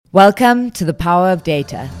Welcome to The Power of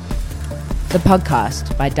Data, the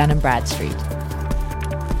podcast by Dun & Bradstreet.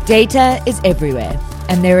 Data is everywhere,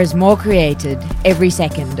 and there is more created every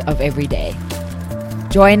second of every day.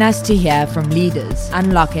 Join us to hear from leaders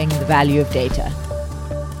unlocking the value of data.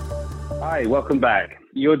 Hi, welcome back.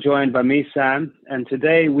 You're joined by me, Sam, and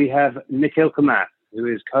today we have Nikhil Kamath, who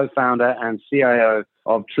is co-founder and CIO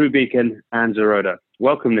of TrueBeacon and Zeroda.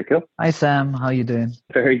 Welcome, Nikhil. Hi, Sam. How are you doing?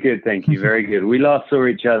 Very good, thank you. Very good. We last saw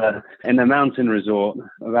each other in a mountain resort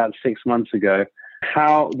about 6 months ago.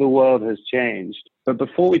 How the world has changed. But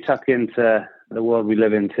before we tuck into the world we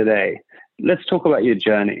live in today, let's talk about your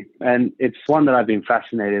journey. And it's one that I've been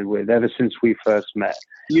fascinated with ever since we first met.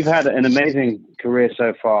 You've had an amazing career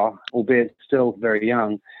so far, albeit still very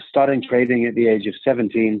young, starting trading at the age of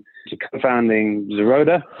 17 to co-founding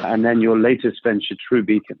Zeroda, and then your latest venture,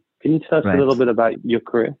 TrueBeacon. Can you tell us a little bit about your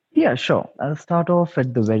career? Yeah, sure. I'll start off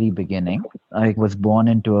at the very beginning. I was born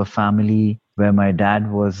into a family where my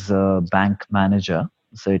dad was a bank manager.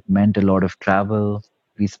 So it meant a lot of travel.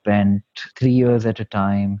 We spent 3 years at a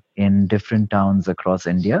time in different towns across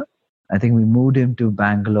India. I think we moved him to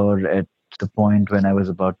Bangalore at the point when I was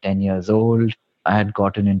about 10 years old. I had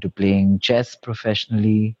gotten into playing chess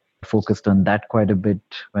professionally, focused on that quite a bit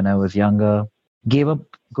when I was younger. Gave up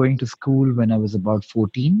going to school when I was about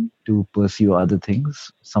 14 to pursue other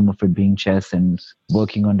things, some of it being chess and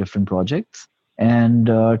working on different projects. And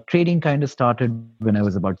trading kind of started when I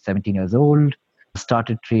was about 17 years old.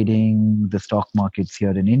 Started trading the stock markets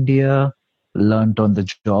here in India, learned on the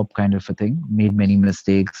job kind of a thing, made many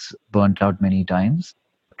mistakes, burnt out many times.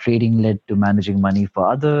 Trading led to managing money for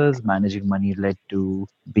others. Managing money led to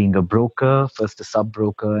being a broker, first a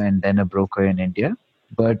sub-broker and then a broker in India.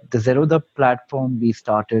 But the Zeroda platform we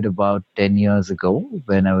started about 10 years ago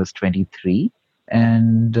when I was 23.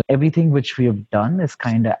 And everything which we have done is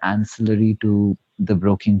kind of ancillary to the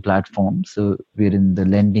broking platform. So we're in the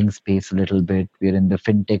lending space a little bit. We're in the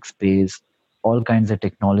fintech space. All kinds of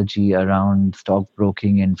technology around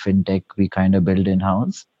stockbroking and fintech we kind of build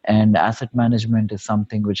in-house. And asset management is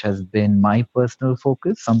something which has been my personal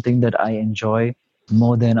focus, something that I enjoy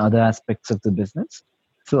more than other aspects of the business.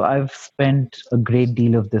 So I've spent a great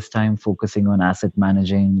deal of this time focusing on asset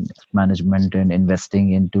management and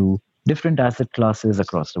investing into different asset classes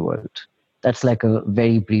across the world. That's like a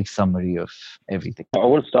very brief summary of everything. I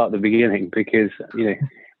want to start at the beginning because,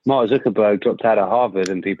 Mark Zuckerberg dropped out of Harvard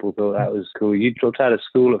and people thought that was cool. You dropped out of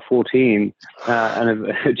school at 14 and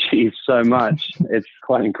have achieved so much. It's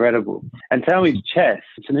quite incredible. And tell me, chess,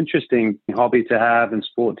 it's an interesting hobby to have and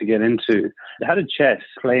sport to get into. How did chess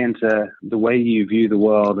play into the way you view the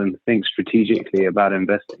world and think strategically about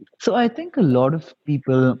investing? So I think a lot of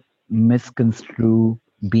people misconstrue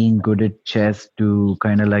being good at chess to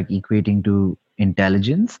kind of like equating to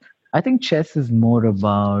intelligence. I think chess is more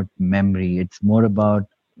about memory. It's more about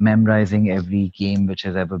memorizing every game which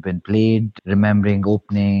has ever been played, remembering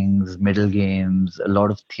openings, middle games. A lot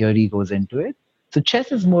of theory goes into it. So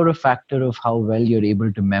chess is more a factor of how well you're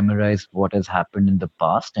able to memorize what has happened in the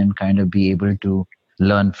past and kind of be able to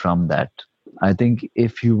learn from that. I think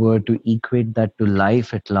if you were to equate that to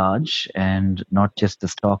life at large and not just the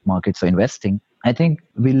stock markets or investing, I think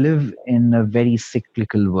we live in a very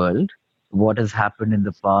cyclical world. What has happened in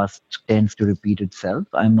the past tends to repeat itself.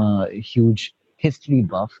 I'm a huge history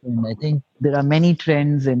buff, and I think there are many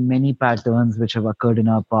trends and many patterns which have occurred in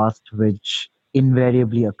our past which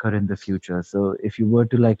invariably occur in the future. So if you were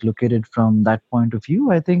to look at it from that point of view,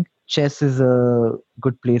 I think chess is a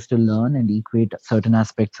good place to learn and equate certain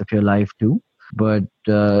aspects of your life too. But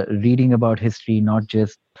reading about history, not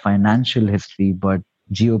just financial history, but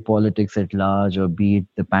geopolitics at large, or be it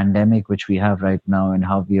the pandemic which we have right now and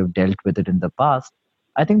how we have dealt with it in the past,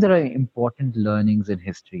 I think there are important learnings in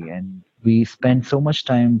history, and we spend so much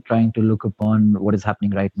time trying to look upon what is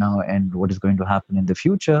happening right now and what is going to happen in the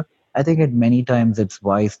future. I think at many times it's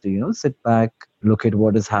wise to, sit back, look at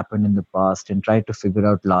what has happened in the past and try to figure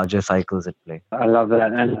out larger cycles at play. I love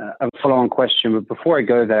that. And a follow-on question, but before I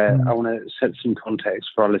go there, I want to set some context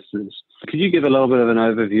for our listeners. Could you give a little bit of an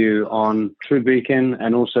overview on TrueBeacon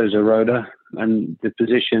and also Zeroda and the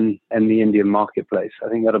position in the Indian marketplace? I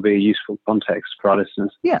think that'll be a useful context for our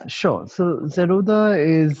listeners. Yeah, sure. So Zeroda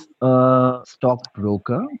is a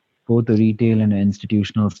stockbroker, both a retail and an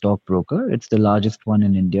institutional stockbroker. It's the largest one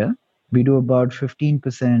in India. We do about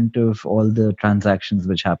 15% of all the transactions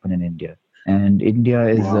which happen in India. And India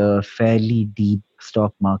is a fairly deep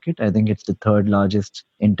stock market. I think it's the third largest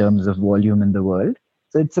in terms of volume in the world.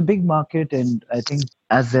 So it's a big market. And I think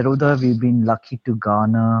as Zeroda, we've been lucky to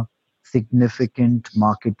garner significant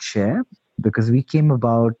market share because we came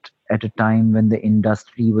about at a time when the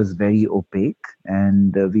industry was very opaque,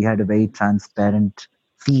 and we had a very transparent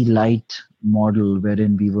fee light model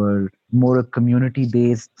wherein we were more a community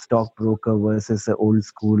based stockbroker versus an old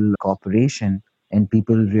school corporation, and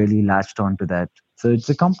people really latched onto that. So it's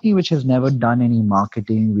a company which has never done any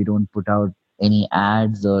marketing. We don't put out any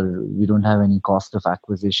ads, or we don't have any cost of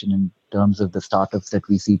acquisition in terms of the startups that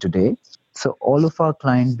we see today. So all of our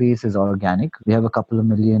client base is organic. We have a couple of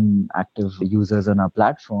million active users on our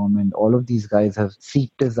platform, and all of these guys have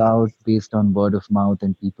seeked us out based on word of mouth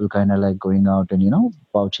and people kind of like going out and,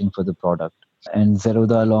 vouching for the product. And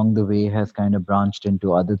Zerodha along the way has kind of branched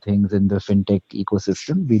into other things in the fintech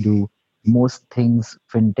ecosystem. We do most things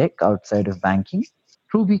fintech outside of banking.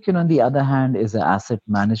 TrueBeacon, on the other hand, is an asset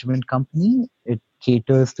management company. It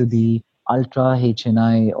caters to the ultra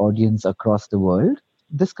HNI audience across the world.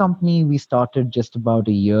 This company we started just about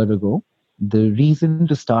a year ago. The reason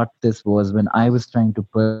to start this was when I was trying to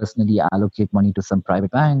personally allocate money to some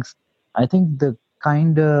private banks. I think the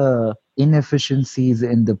kind of inefficiencies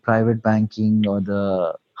in the private banking or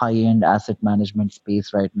the high-end asset management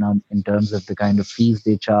space right now, in terms of the kind of fees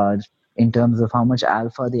they charge, in terms of how much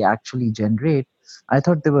alpha they actually generate, I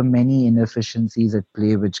thought there were many inefficiencies at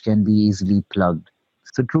play which can be easily plugged.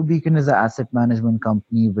 So TrueBeacon is an asset management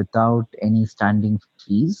company without any standing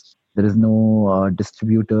fees. There is no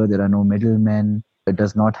distributor, there are no middlemen. It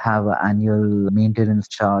does not have an annual maintenance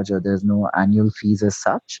charge, or there's no annual fees as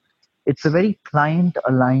such. It's a very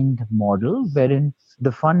client-aligned model wherein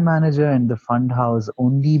the fund manager and the fund house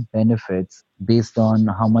only benefits based on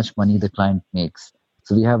how much money the client makes.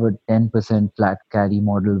 So we have a 10% flat carry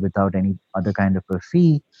model without any other kind of a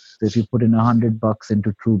fee. So if you put in $100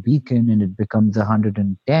 into TrueBeacon and it becomes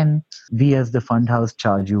 110, we as the fund house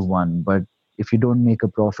charge you one. But if you don't make a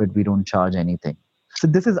profit, we don't charge anything. So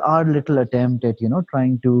this is our little attempt at,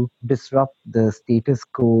 trying to disrupt the status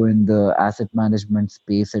quo in the asset management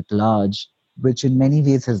space at large, which in many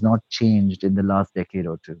ways has not changed in the last decade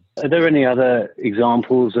or two. Are there any other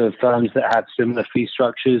examples of firms that have similar fee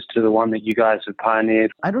structures to the one that you guys have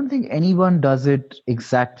pioneered? I don't think anyone does it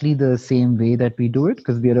exactly the same way that we do it,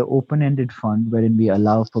 because we are an open-ended fund wherein we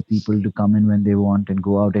allow for people to come in when they want and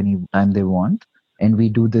go out any time they want. And we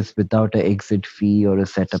do this without an exit fee or a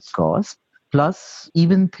setup cost. Plus,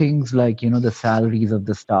 even things like, the salaries of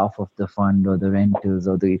the staff of the fund or the rentals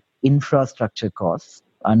or the infrastructure costs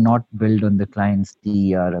are not billed on the client's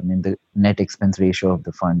TER, the net expense ratio of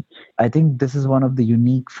the fund. I think this is one of the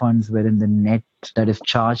unique funds wherein the net that is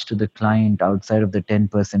charged to the client outside of the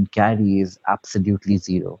 10% carry is absolutely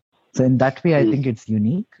zero. So in that way, I think it's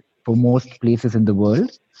unique for most places in the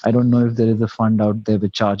world. I don't know if there is a fund out there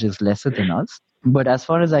which charges lesser than us. But as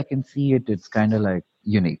far as I can see it, it's kind of like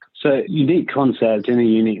unique. So unique concept in a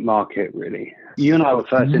unique market, really. You and I were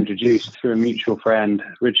first introduced through a mutual friend,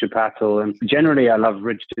 Richard Patel. And generally, I love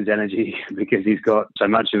Richard's energy because he's got so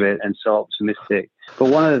much of it and so optimistic. But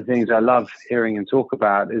one of the things I love hearing him talk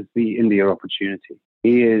about is the India opportunity.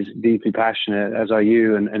 He is deeply passionate, as are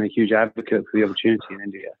you, and a huge advocate for the opportunity in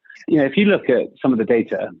India. If you look at some of the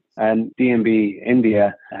data, and DNB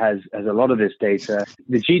India has a lot of this data,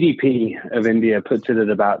 the GDP of India puts it at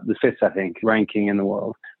about the fifth, I think, ranking in the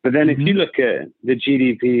world. But then if you look at the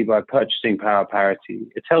GDP by purchasing power parity,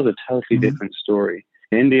 it tells a totally different story.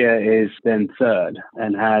 India is then third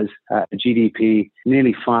and has a GDP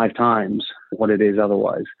nearly 5 times what it is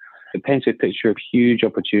otherwise. It paints a picture of huge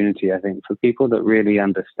opportunity, I think, for people that really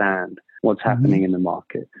understand what's happening in the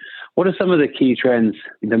market. What are some of the key trends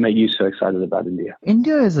that make you so excited about India?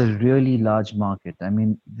 India is a really large market.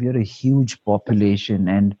 We're a huge population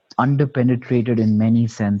and underpenetrated in many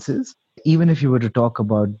senses. Even if you were to talk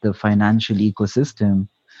about the financial ecosystem,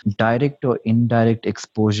 direct or indirect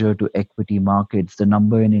exposure to equity markets, the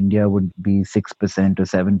number in India would be 6% or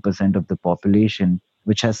 7% of the population,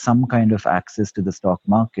 which has some kind of access to the stock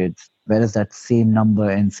markets, whereas that same number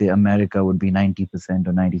in, say, America would be 90%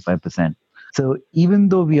 or 95%. So even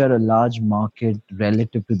though we are a large market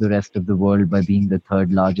relative to the rest of the world by being the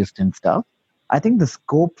third largest in stuff, I think the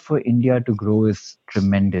scope for India to grow is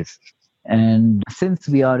tremendous. And since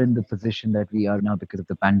we are in the position that we are now because of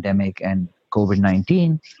the pandemic and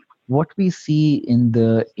COVID-19, what we see in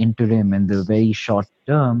the interim, in the very short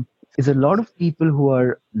term, is a lot of people who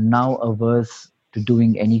are now averse to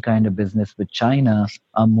doing any kind of business with China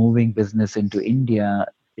are moving business into India.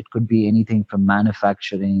 It could be anything from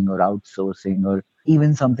manufacturing or outsourcing, or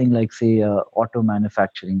even something like, say, a auto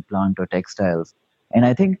manufacturing plant or textiles. And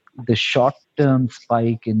I think the short-term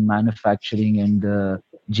spike in manufacturing and the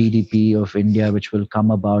GDP of India, which will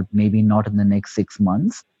come about maybe not in the next 6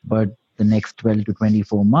 months, but the next 12 to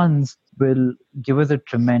 24 months, will give us a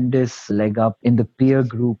tremendous leg up in the peer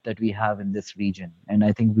group that we have in this region. And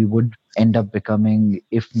I think we would end up becoming,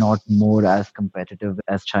 if not more, as competitive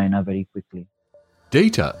as China very quickly.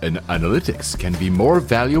 Data and analytics can be more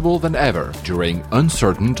valuable than ever during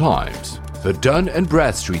uncertain times. The Dun &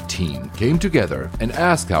 Bradstreet team came together and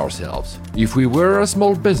asked ourselves, if we were a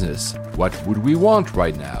small business, what would we want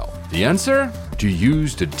right now? The answer? To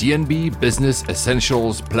use the DNB Business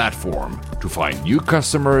Essentials platform to find new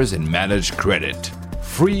customers and manage credit.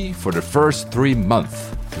 Free for the first 3 months.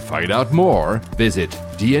 To find out more, visit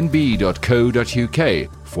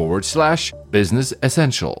dnb.co.uk/business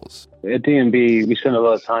essentials. At DNB, we spend a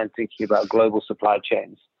lot of time thinking about global supply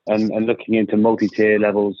chains and looking into multi-tier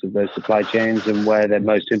levels of those supply chains and where they're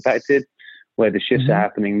most impacted, where the shifts are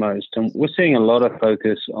happening most. And we're seeing a lot of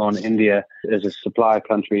focus on India as a supplier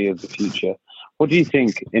country of the future. What do you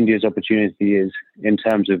think India's opportunity is in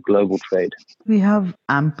terms of global trade? We have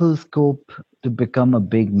ample scope to become a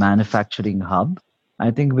big manufacturing hub. I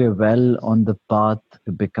think we're well on the path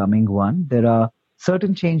to becoming one. There are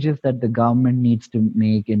certain changes that the government needs to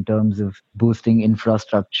make in terms of boosting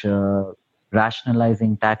infrastructure,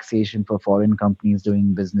 rationalizing taxation for foreign companies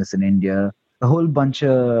doing business in India, a whole bunch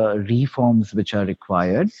of reforms which are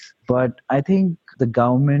required. But I think the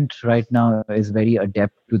government right now is very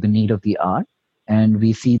adept to the need of the hour. And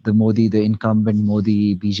we see the incumbent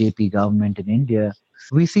Modi BJP government in India,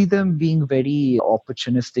 we see them being very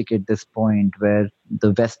opportunistic at this point, where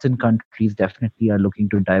the Western countries definitely are looking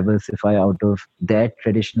to diversify out of their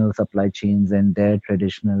traditional supply chains and their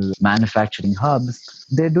traditional manufacturing hubs.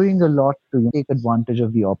 They're doing a lot to take advantage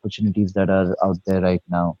of the opportunities that are out there right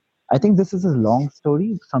now. I think this is a long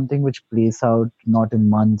story, something which plays out not in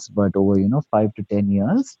months, but over, 5 to 10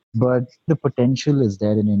 years. But the potential is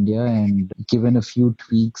there in India. And given a few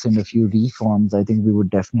tweaks and a few reforms, I think we would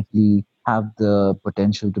definitely have the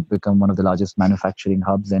potential to become one of the largest manufacturing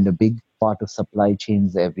hubs and a big part of supply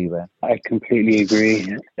chains everywhere. I completely agree.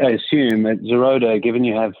 I assume at Zerodha, given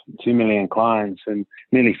you have 2 million clients and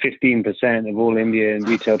nearly 15% of all Indian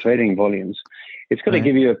retail trading volumes, it's got to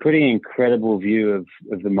give you a pretty incredible view of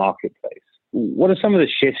the marketplace. What are some of the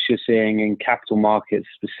shifts you're seeing in capital markets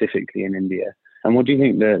specifically in India? And what do you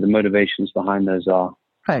think the motivations behind those are?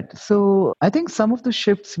 Right. So I think some of the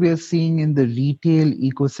shifts we are seeing in the retail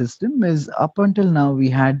ecosystem is up until now, we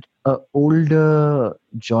had an older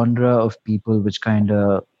genre of people which kind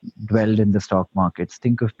of dwelled in the stock markets.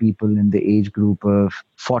 Think of people in the age group of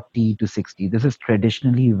 40 to 60. This is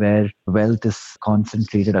traditionally where wealth is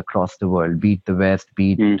concentrated across the world, be it the West,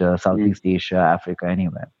 be it Southeast Asia, Africa,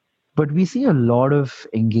 anywhere. But we see a lot of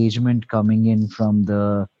engagement coming in from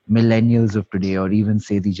the millennials of today, or even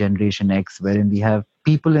say the Generation X, wherein we have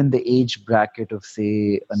people in the age bracket of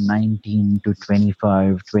say 19 to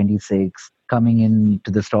 25, 26, coming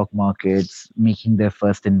into the stock markets, making their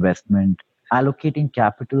first investment, allocating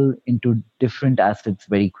capital into different assets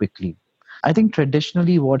very quickly. I think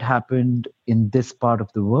traditionally what happened in this part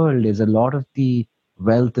of the world is a lot of the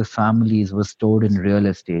wealth of families was stored in real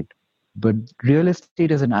estate. But real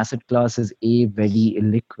estate as an asset class is very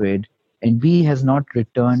illiquid, and B has not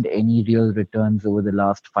returned any real returns over the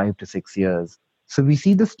last 5 to 6 years. So we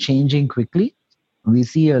see this changing quickly. We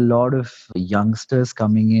see a lot of youngsters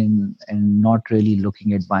coming in and not really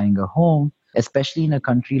looking at buying a home, especially in a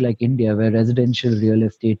country like India, where residential real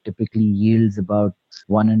estate typically yields about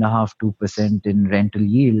 1.5-2% in rental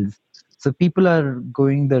yields. So people are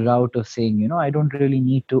going the route of saying, I don't really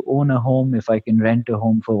need to own a home if I can rent a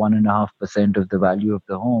home for 1.5% of the value of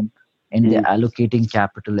the home, and they're allocating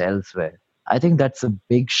capital elsewhere. I think that's a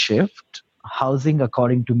big shift. Housing,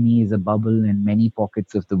 according to me, is a bubble in many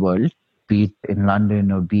pockets of the world, be it in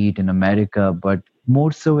London or be it in America, but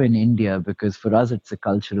more so in India, because for us, it's a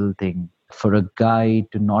cultural thing. For a guy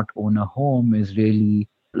to not own a home is really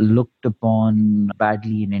looked upon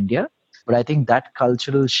badly in India. But I think that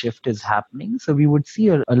cultural shift is happening. So we would see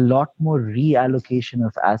a lot more reallocation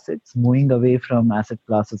of assets, moving away from asset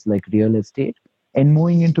classes like real estate and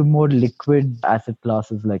moving into more liquid asset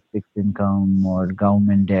classes like fixed income or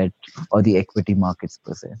government debt or the equity markets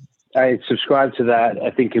per se. I subscribe to that.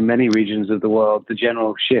 I think in many regions of the world, the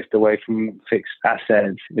general shift away from fixed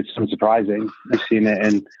assets, it's unsurprising. We've seen it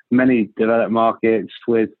in many developed markets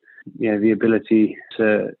with the ability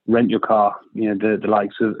to rent your car, the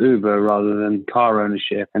likes of Uber rather than car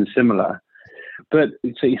ownership and similar. But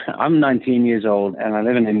so I'm 19 years old and I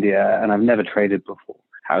live in India and I've never traded before.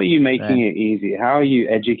 How are you making it easy? How are you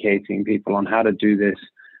educating people on how to do this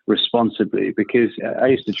responsibly? Because I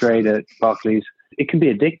used to trade at Barclays. It can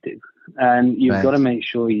be addictive, and you've got to make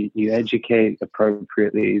sure you educate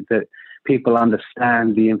appropriately, that people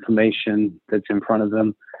understand the information that's in front of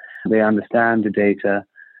them. they understand the data.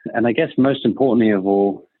 And I guess most importantly of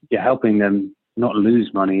all, you're helping them not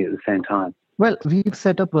lose money at the same time. Well, we've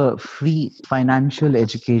set up a free financial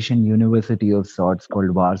education university of sorts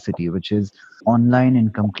called Varsity, which is online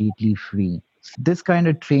and completely free. This kind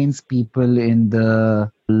of trains people in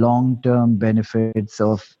the long-term benefits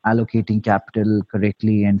of allocating capital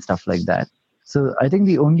correctly and stuff like that. So I think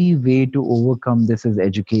the only way to overcome this is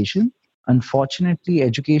education. Unfortunately,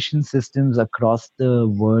 education systems across the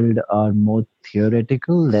world are more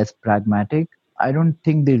theoretical, less pragmatic. I don't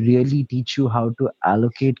think they really teach you how to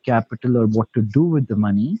allocate capital or what to do with the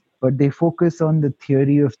money, but they focus on the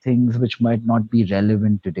theory of things which might not be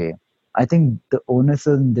relevant today. I think the onus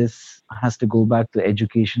on this has to go back to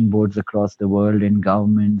education boards across the world and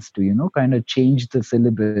governments to, kind of change the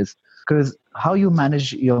syllabus, because how you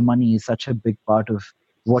manage your money is such a big part of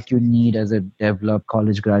what you need as a developed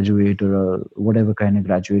college graduate or whatever kind of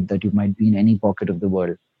graduate that you might be in any pocket of the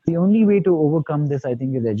world. The only way to overcome this, I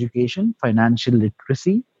think, is education, financial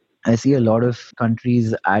literacy. I see a lot of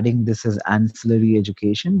countries adding this as ancillary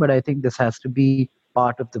education, but I think this has to be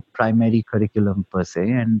part of the primary curriculum per se,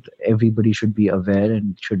 and everybody should be aware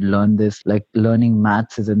and should learn this. Like learning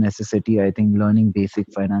maths is a necessity. I think learning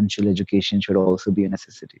basic financial education should also be a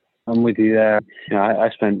necessity. I'm with you there. I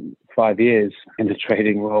spent 5 years in the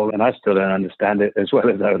trading world and I still don't understand it as well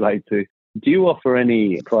as I would like to. Do you offer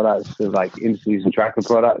any products like in-season tracker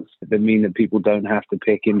products that mean that people don't have to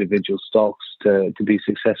pick individual stocks to be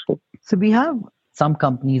successful? So we have some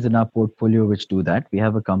companies in our portfolio which do that. We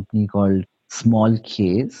have a company called Small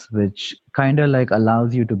Case, which kind of like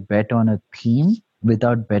allows you to bet on a theme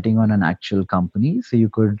without betting on an actual company. So you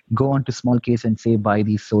could go onto Small Case and say buy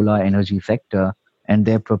the solar energy sector, and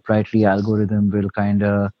their proprietary algorithm will kind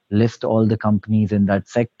of list all the companies in that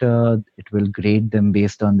sector. It will grade them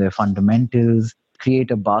based on their fundamentals,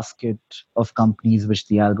 create a basket of companies which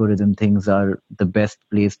the algorithm thinks are the best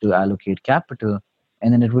place to allocate capital.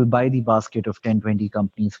 And then it will buy the basket of 10, 20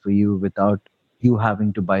 companies for you without you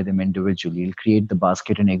having to buy them individually. It'll create the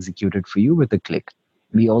basket and execute it for you with a click.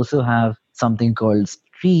 We also have something called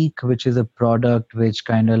Streak, which is a product which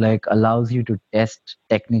kind of like allows you to test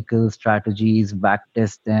technical strategies,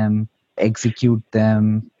 backtest them, execute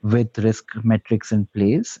them with risk metrics in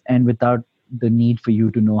place and without the need for you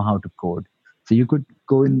to know how to code. So you could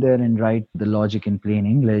go in there and write the logic in plain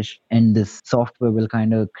English, and this software will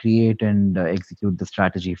kind of create and execute the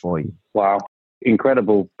strategy for you. Wow.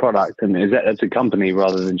 Incredible product. And that's a company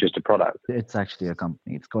rather than just a product? It's actually a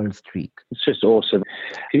company. It's called Streak. It's just awesome.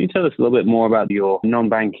 Can you tell us a little bit more about your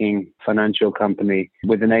non-banking financial company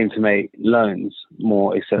with an aim to make loans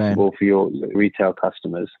more accessible for your retail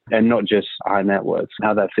customers and not just high net worths,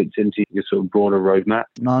 how that fits into your sort of broader roadmap?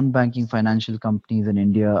 Non-banking financial companies in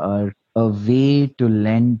India are a way to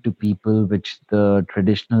lend to people which the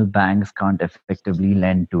traditional banks can't effectively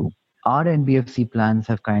lend to. Our NBFC plans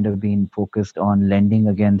have kind of been focused on lending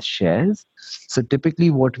against shares. So typically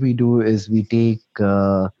what we do is we take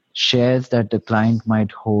shares that the client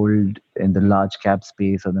might hold in the large cap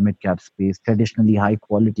space or the mid cap space, traditionally high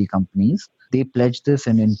quality companies. They pledge this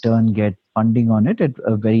and in turn get funding on it at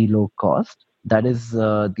a very low cost. That is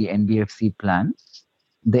the NBFC plan.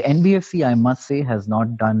 The NBFC, I must say, has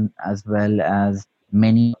not done as well as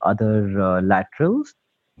many other laterals.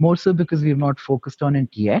 More so because we've not focused on it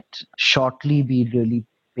yet. Shortly, we're really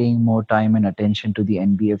paying more time and attention to the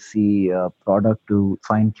NBFC product to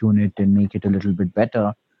fine-tune it and make it a little bit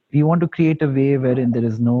better. We want to create a way wherein there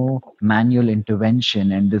is no manual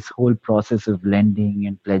intervention and this whole process of lending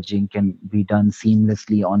and pledging can be done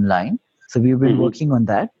seamlessly online. So we've been working on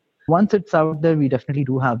that. Once it's out there, we definitely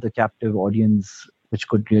do have the captive audience, which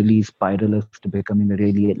could really spiral us to becoming a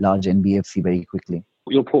really large NBFC very quickly.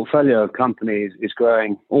 Your portfolio of companies is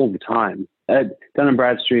growing all the time. At Dun &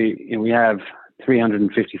 Bradstreet, we have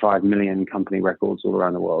 355 million company records all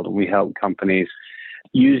around the world, and we help companies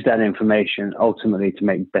use that information ultimately to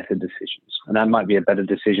make better decisions. And that might be a better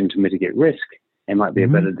decision to mitigate risk. It might be a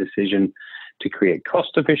better decision to create cost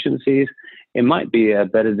efficiencies. It might be a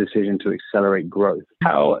better decision to accelerate growth.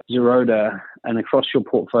 How, Zerodha, and across your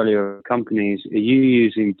portfolio of companies, are you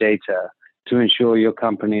using data to ensure your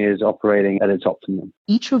company is operating at its optimum?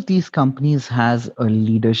 Each of these companies has a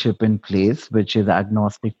leadership in place, which is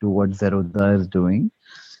agnostic to what Zerodha is doing.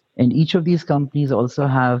 And each of these companies also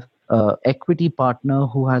have an equity partner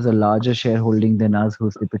who has a larger shareholding than us,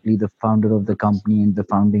 who's typically the founder of the company and the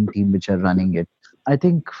founding team which are running it. I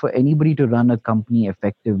think for anybody to run a company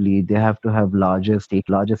effectively, they have to have larger stake,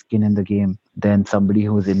 larger skin in the game than somebody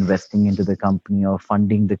who's investing into the company or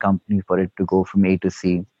funding the company for it to go from A to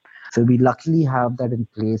C. So we luckily have that in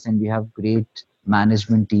place, and we have great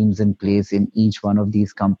management teams in place in each one of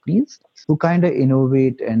these companies who kind of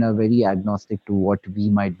innovate and are very agnostic to what we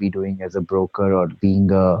might be doing as a broker or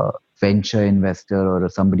being a venture investor or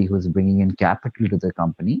somebody who's bringing in capital to the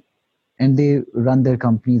company. And they run their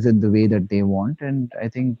companies in the way that they want. And I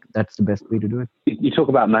think that's the best way to do it. You talk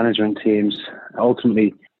about management teams.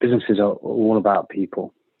 Ultimately, businesses are all about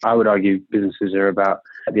people. I would argue businesses are about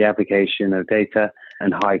the application of data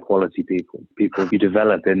and high quality people you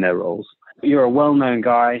develop in their roles. You're a well-known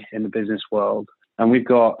guy in the business world, and we've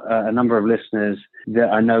got a number of listeners that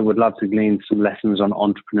I know would love to glean some lessons on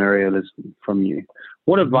entrepreneurialism from you.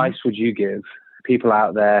 What advice would you give people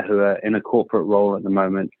out there who are in a corporate role at the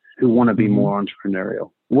moment who want to be more entrepreneurial?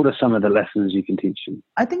 What are some of the lessons you can teach them?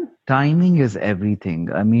 I think timing is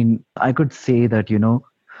everything. I mean, I could say that,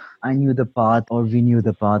 I knew the path, or we knew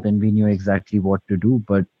the path and we knew exactly what to do.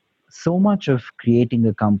 But so much of creating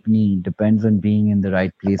a company depends on being in the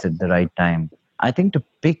right place at the right time. I think to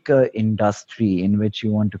pick an industry in which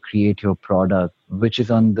you want to create your product, which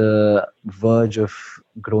is on the verge of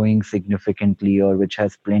growing significantly or which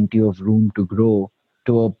has plenty of room to grow,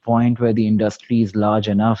 to a point where the industry is large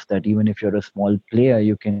enough that even if you're a small player,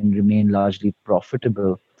 you can remain largely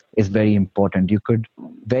profitable, is very important. You could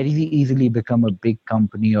very easily become a big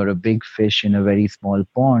company or a big fish in a very small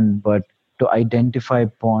pond, but to identify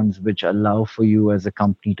ponds which allow for you as a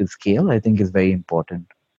company to scale, I think is very important.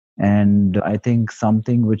 And I think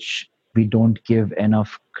something which we don't give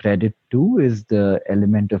enough credit to is the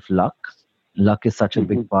element of luck. Luck is such a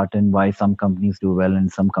big part in why some companies do well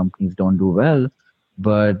and some companies don't do well.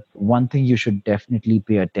 But one thing you should definitely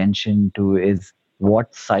pay attention to is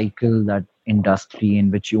what cycle that industry in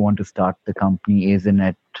which you want to start the company is in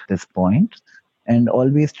at this point. And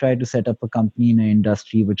always try to set up a company in an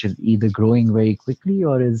industry which is either growing very quickly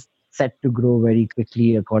or is set to grow very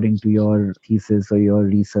quickly according to your thesis or your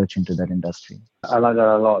research into that industry. I like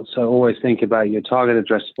that a lot. So always think about your target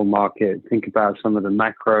addressable market. Think about some of the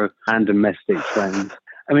macro and domestic trends.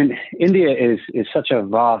 I mean, India is such a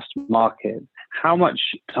vast market. How much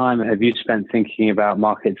time have you spent thinking about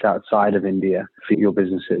markets outside of India for your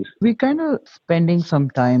businesses? We're kind of spending some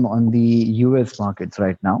time on the US markets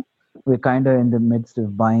right now. We're kind of in the midst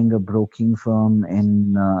of buying a broking firm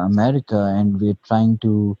in America, and we're trying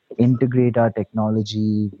to integrate our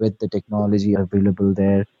technology with the technology available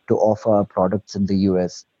there to offer our products in the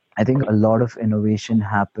US. I think a lot of innovation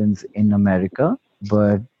happens in America,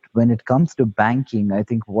 but when it comes to banking, I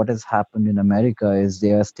think what has happened in America is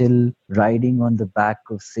they are still riding on the back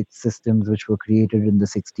of systems which were created in the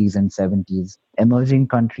 60s and 70s. Emerging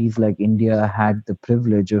countries like India had the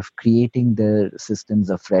privilege of creating their systems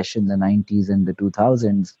afresh in the 90s and the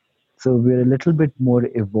 2000s. So we're a little bit more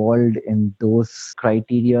evolved in those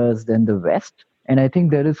criterias than the West. And I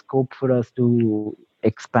think there is scope for us to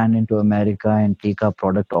expand into America and take our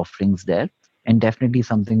product offerings there. And definitely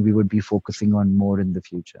something we would be focusing on more in the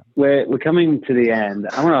future. We're coming to the end.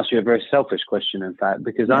 I want to ask you a very selfish question, in fact,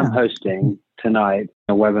 because I'm hosting tonight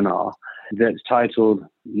a webinar that's titled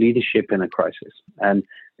Leadership in a Crisis. And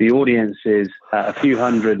the audience is a few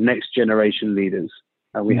hundred next generation leaders.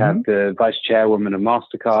 We have the Vice Chairwoman of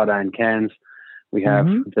MasterCard, Anne Cairns. We have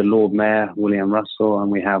the Lord Mayor, William Russell,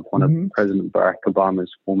 and we have one of President Barack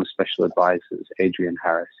Obama's former special advisors, Adrian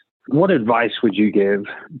Harris. What advice would you give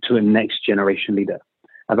to a next generation leader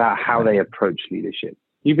about how they approach leadership?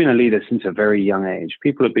 You've been a leader since a very young age.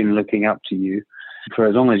 People have been looking up to you for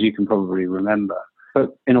as long as you can probably remember.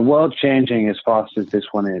 But in a world changing as fast as this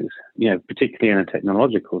one is, particularly in a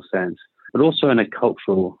technological sense, but also in a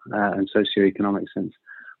cultural and socioeconomic sense,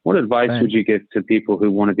 what advice would you give to people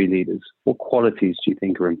who want to be leaders? What qualities do you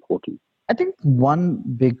think are important? I think one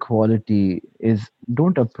big quality is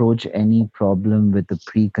don't approach any problem with a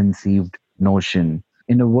preconceived notion.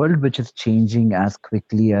 In a world which is changing as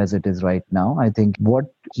quickly as it is right now, I think what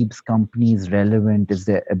keeps companies relevant is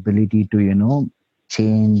their ability to,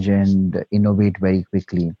 change and innovate very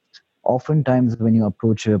quickly. Oftentimes, when you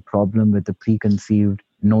approach a problem with a preconceived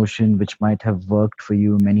notion, which might have worked for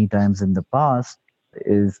you many times in the past,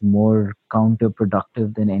 is more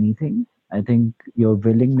counterproductive than anything. I think your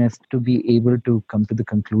willingness to be able to come to the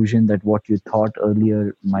conclusion that what you thought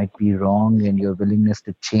earlier might be wrong and your willingness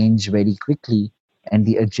to change very quickly and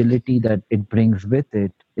the agility that it brings with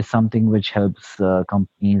it is something which helps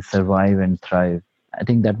companies survive and thrive. I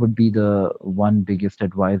think that would be the one biggest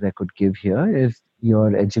advice I could give here is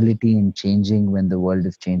your agility in changing when the world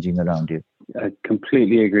is changing around you. I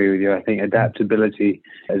completely agree with you. I think adaptability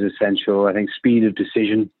is essential. I think speed of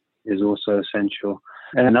decision is also essential.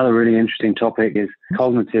 And another really interesting topic is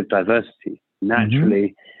cognitive diversity.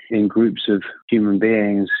 Naturally, in groups of human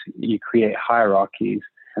beings, you create hierarchies.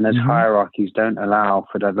 And those hierarchies don't allow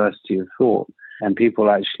for diversity of thought. And people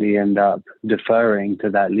actually end up deferring to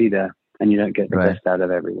that leader, and you don't get the best out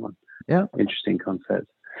of everyone. Yeah. Interesting concept.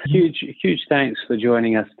 Huge thanks for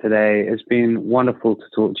joining us today. It's been wonderful to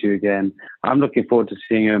talk to you again. I'm looking forward to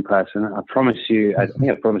seeing you in person. I promise you, I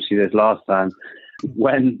think I promised you this last time,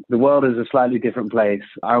 when the world is a slightly different place,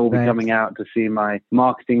 I will be coming out to see my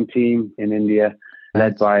marketing team in India,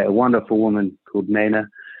 led by a wonderful woman called Naina.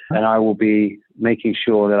 And I will be making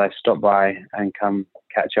sure that I stop by and come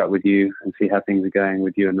catch up with you and see how things are going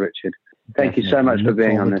with you and Richard. Thank you so much for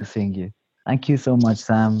being on this. To seeing you. Thank you so much,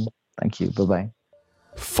 Sam. Thank you. Bye-bye.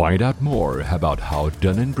 Find out more about how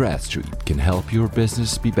Dun & Bradstreet can help your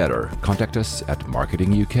business be better. Contact us at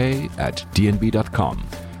marketinguk@dnb.com.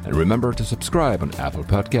 And remember to subscribe on Apple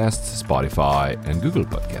Podcasts, Spotify, and Google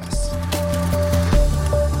Podcasts.